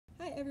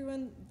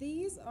everyone,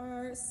 these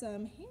are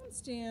some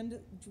handstand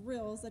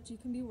drills that you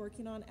can be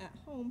working on at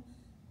home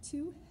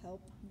to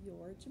help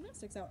your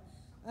gymnastics out.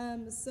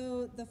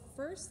 So the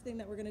first thing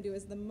that we're going to do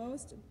is the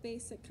most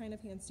basic kind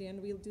of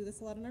handstand. We do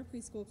this a lot in our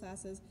preschool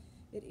classes.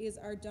 It is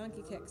our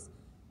donkey kicks,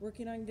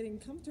 working on getting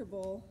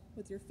comfortable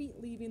with your feet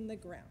leaving the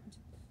ground.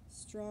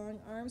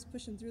 Strong arms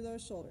pushing through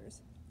those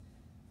shoulders.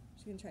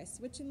 So you can try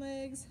switching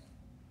legs,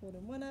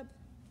 holding one up,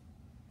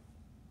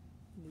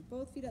 do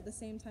both feet at the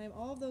same time.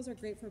 All of those are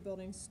great for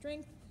building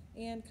strength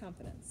and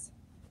confidence.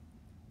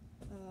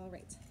 All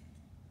right.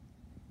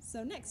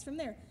 So next, from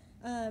there,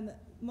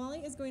 Molly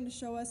is going to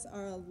show us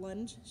our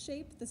lunge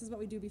shape. This is what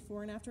we do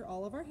before and after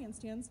all of our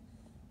handstands.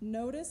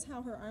 Notice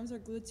how her arms are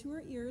glued to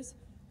her ears.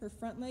 Her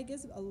front leg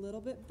is a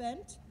little bit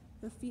bent.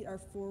 Her feet are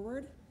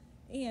forward.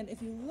 And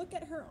if you look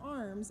at her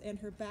arms and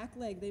her back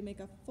leg, they make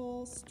a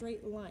full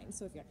straight line.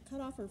 So if you cut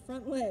off her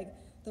front leg,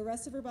 the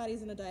rest of her body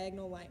is in a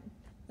diagonal line.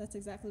 That's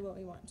exactly what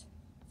we want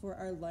for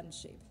our lunge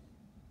shape.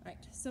 All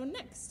right, so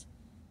next,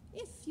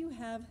 if you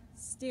have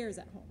stairs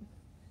at home,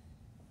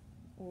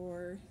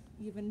 or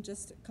even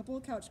just a couple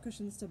of couch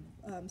cushions to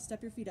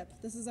step your feet up,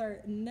 this is our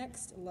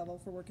next level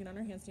for working on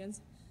our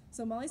handstands.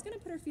 So Molly's gonna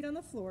put her feet on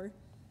the floor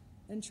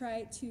and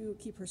try to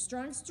keep her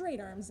strong, straight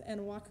arms and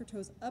walk her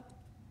toes up,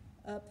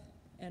 up,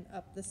 and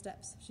up the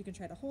steps. She can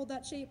try to hold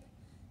that shape.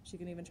 She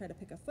can even try to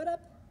pick a foot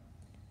up.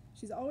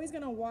 She's always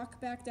gonna walk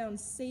back down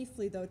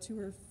safely though to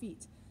her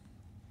feet.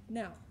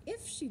 Now,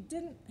 if she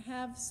didn't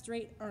have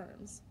straight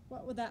arms,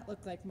 what would that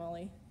look like,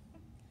 Molly?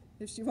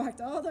 If she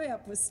walked all the way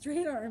up with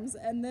straight arms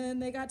and then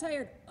they got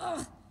tired,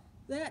 ugh,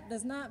 that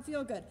does not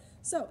feel good.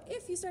 So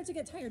if you start to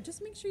get tired,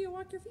 just make sure you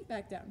walk your feet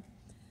back down.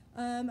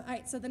 All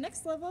right, so the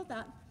next level of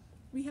that,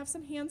 we have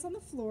some hands on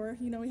the floor.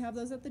 You know, we have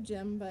those at the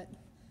gym, but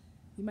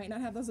you might not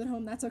have those at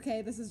home. That's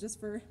okay. This is just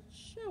for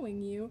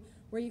showing you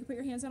where you can put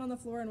your hands down on the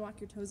floor and walk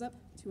your toes up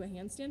to a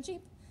handstand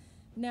shape.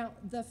 Now,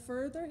 the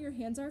further your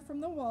hands are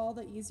from the wall,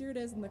 the easier it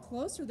is, and the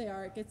closer they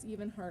are, it gets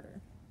even harder.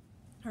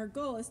 Our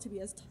goal is to be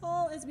as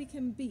tall as we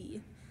can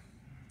be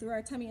through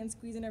our tummy and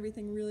squeezing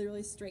everything really,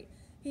 really straight.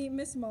 Hey,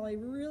 Miss Molly,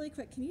 really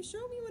quick, can you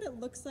show me what it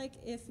looks like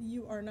if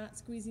you are not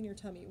squeezing your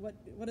tummy?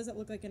 What does it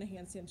look like in a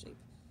handstand shape?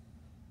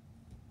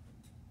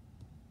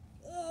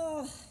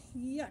 Oh,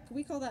 yuck.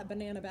 We call that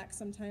banana back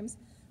sometimes.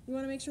 We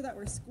want to make sure that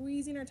we're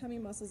squeezing our tummy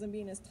muscles and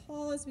being as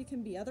tall as we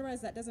can be.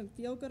 Otherwise, that doesn't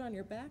feel good on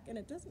your back, and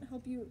it doesn't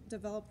help you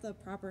develop the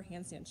proper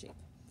handstand shape.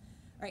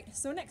 All right,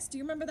 so next, do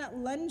you remember that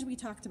lunge we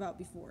talked about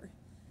before?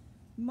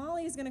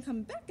 Molly is going to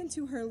come back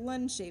into her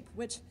lunge shape,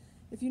 which,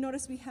 if you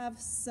notice, we have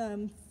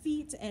some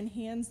feet and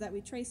hands that we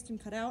traced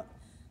and cut out.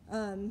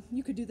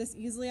 You could do this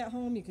easily at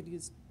home. You could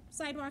use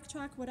sidewalk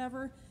chalk,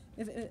 whatever,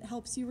 if it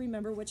helps you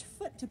remember which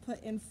foot to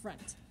put in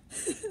front.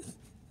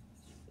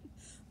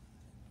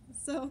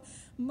 So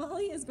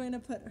Molly is going to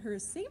put her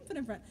same foot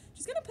in front.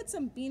 She's going to put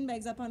some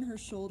beanbags up on her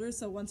shoulders,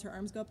 so once her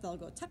arms go up, they'll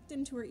go tucked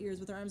into her ears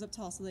with her arms up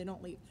tall so they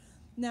don't leave.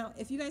 Now,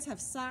 if you guys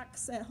have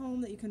socks at home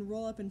that you can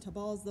roll up into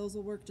balls, those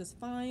will work just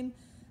fine.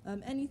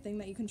 Anything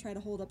that you can try to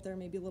hold up there,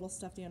 maybe little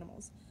stuffed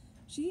animals.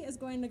 She is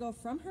going to go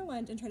from her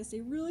lunge and try to stay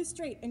really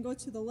straight and go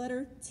to the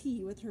letter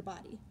T with her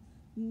body.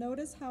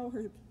 Notice how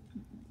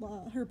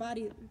her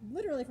body,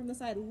 literally from the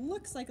side,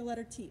 looks like a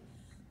letter T.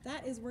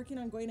 That is working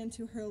on going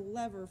into her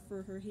lever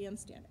for her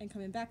handstand and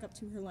coming back up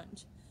to her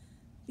lunge.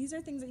 These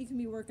are things that you can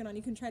be working on.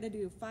 You can try to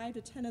do 5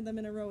 to 10 of them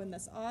in a row in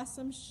this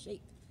awesome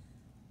shape.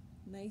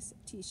 Nice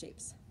T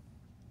shapes.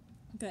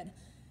 Good.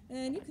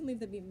 And you can leave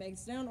the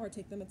beanbags down or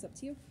take them, it's up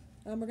to you.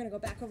 We're going to go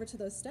back over to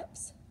those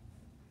steps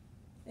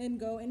and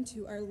go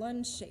into our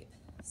lunge shape.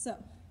 So,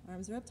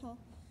 arms are up tall,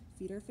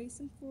 feet are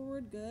facing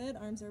forward, good,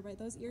 arms are by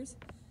those ears.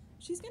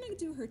 She's going to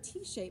do her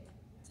T shape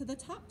to the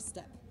top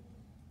step.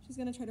 She's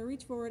going to try to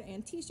reach forward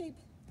and T-shape,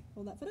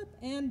 hold that foot up,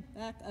 and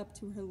back up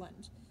to her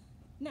lunge.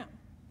 Now,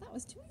 that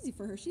was too easy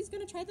for her. She's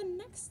going to try the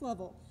next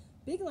level.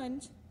 Big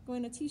lunge,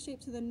 going to T-shape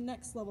to the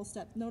next level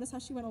step. Notice how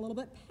she went a little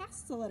bit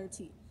past the letter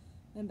T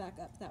and back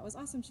up. That was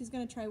awesome. She's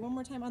going to try one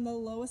more time on the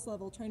lowest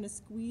level, trying to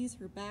squeeze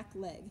her back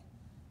leg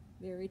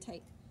very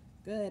tight.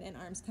 Good, and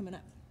arms coming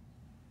up.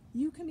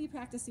 You can be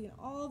practicing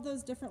all of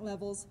those different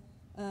levels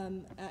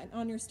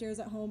on your stairs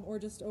at home or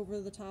just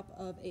over the top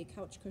of a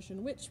couch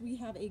cushion, which we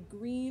have a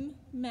green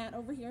mat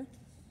over here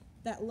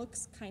that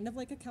looks kind of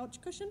like a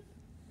couch cushion.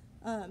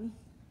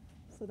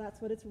 So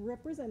that's what it's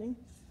representing.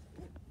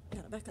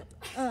 Gotta back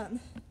up.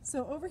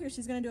 So over here,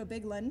 she's gonna do a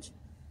big lunge.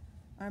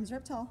 Arms are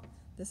up tall.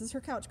 This is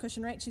her couch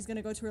cushion, right? She's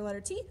gonna go to her letter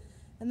T,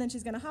 and then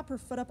she's gonna hop her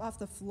foot up off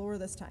the floor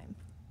this time.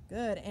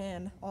 Good,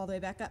 and all the way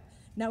back up.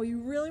 Now we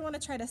really wanna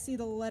try to see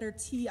the letter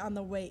T on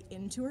the way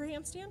into her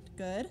handstand.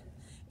 Good.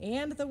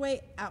 And the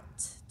way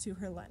out to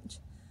her lunge.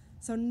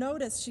 So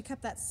notice she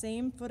kept that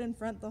same foot in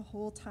front the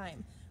whole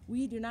time.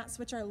 We do not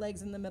switch our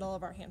legs in the middle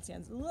of our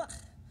handstands. Ugh.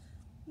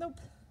 Nope,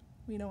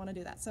 we don't want to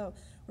do that. So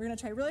we're going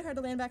to try really hard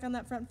to land back on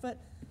that front foot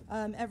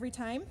every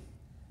time.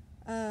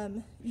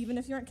 Even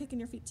if you aren't kicking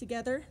your feet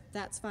together,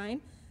 that's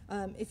fine.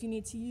 If you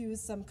need to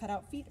use some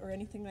cutout feet or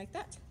anything like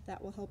that,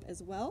 that will help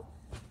as well.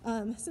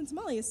 Since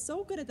Molly is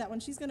so good at that one,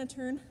 she's going to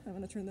turn, I'm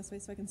going to turn this way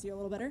so I can see her a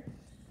little better,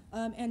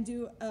 and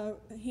do a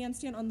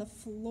handstand on the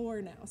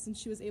floor now, since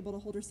she was able to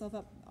hold herself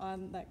up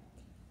on that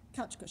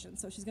couch cushion.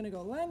 So she's going to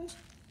go lunge,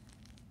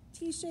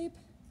 T-shape,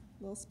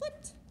 little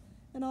split,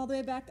 and all the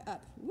way back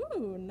up.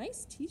 Woo,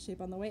 nice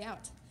T-shape on the way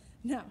out.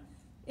 Now,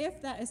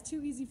 if that is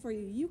too easy for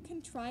you, you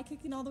can try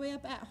kicking all the way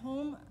up at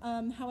home.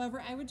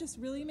 However, I would just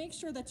really make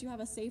sure that you have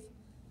a safe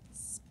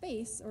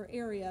space or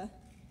area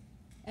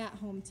at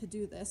home to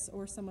do this,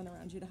 or someone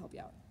around you to help you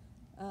out.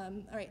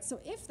 All right, so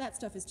if that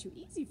stuff is too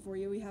easy for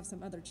you, we have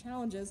some other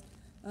challenges.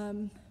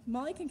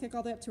 Molly can kick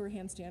all the way up to her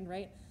handstand,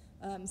 right?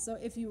 So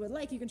if you would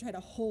like, you can try to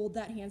hold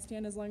that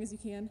handstand as long as you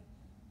can.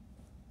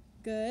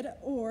 Good,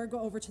 or go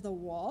over to the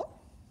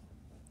wall.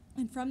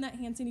 And from that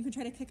handstand, you can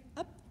try to kick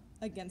up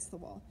against the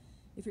wall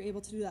if you're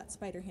able to do that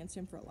spider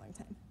handstand for a long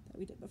time that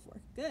we did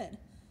before. Good.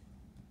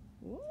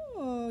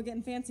 Whoa,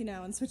 getting fancy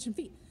now and switching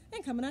feet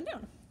and coming on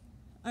down.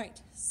 All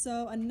right,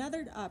 so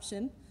another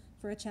option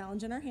for a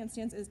challenge in our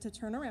handstands is to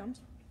turn around,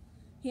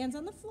 hands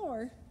on the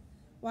floor,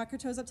 walk her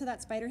toes up to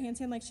that spider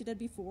handstand like she did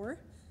before,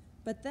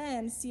 but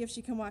then see if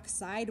she can walk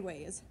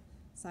sideways.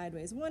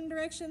 Sideways one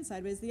direction,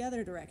 sideways the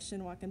other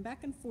direction, walking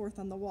back and forth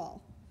on the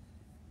wall.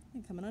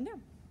 And coming on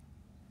down.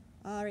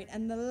 All right,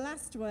 and the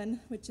last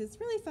one, which is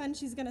really fun,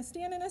 she's gonna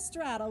stand in a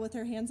straddle with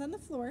her hands on the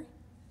floor.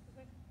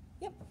 Okay.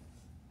 Yep,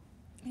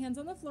 hands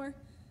on the floor,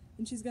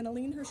 and she's gonna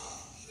lean her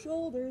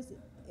shoulders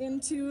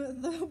into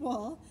the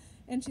wall,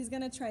 and she's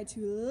gonna try to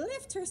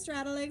lift her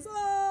straddle legs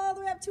all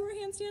the way up to her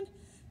handstand,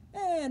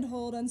 and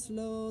hold and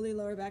slowly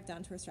lower back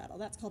down to her straddle.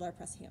 That's called our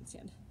press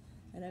handstand.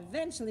 And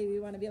eventually we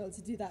wanna be able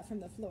to do that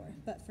from the floor,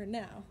 but for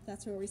now,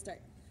 that's where we start.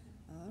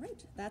 All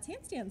right, that's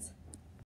handstands.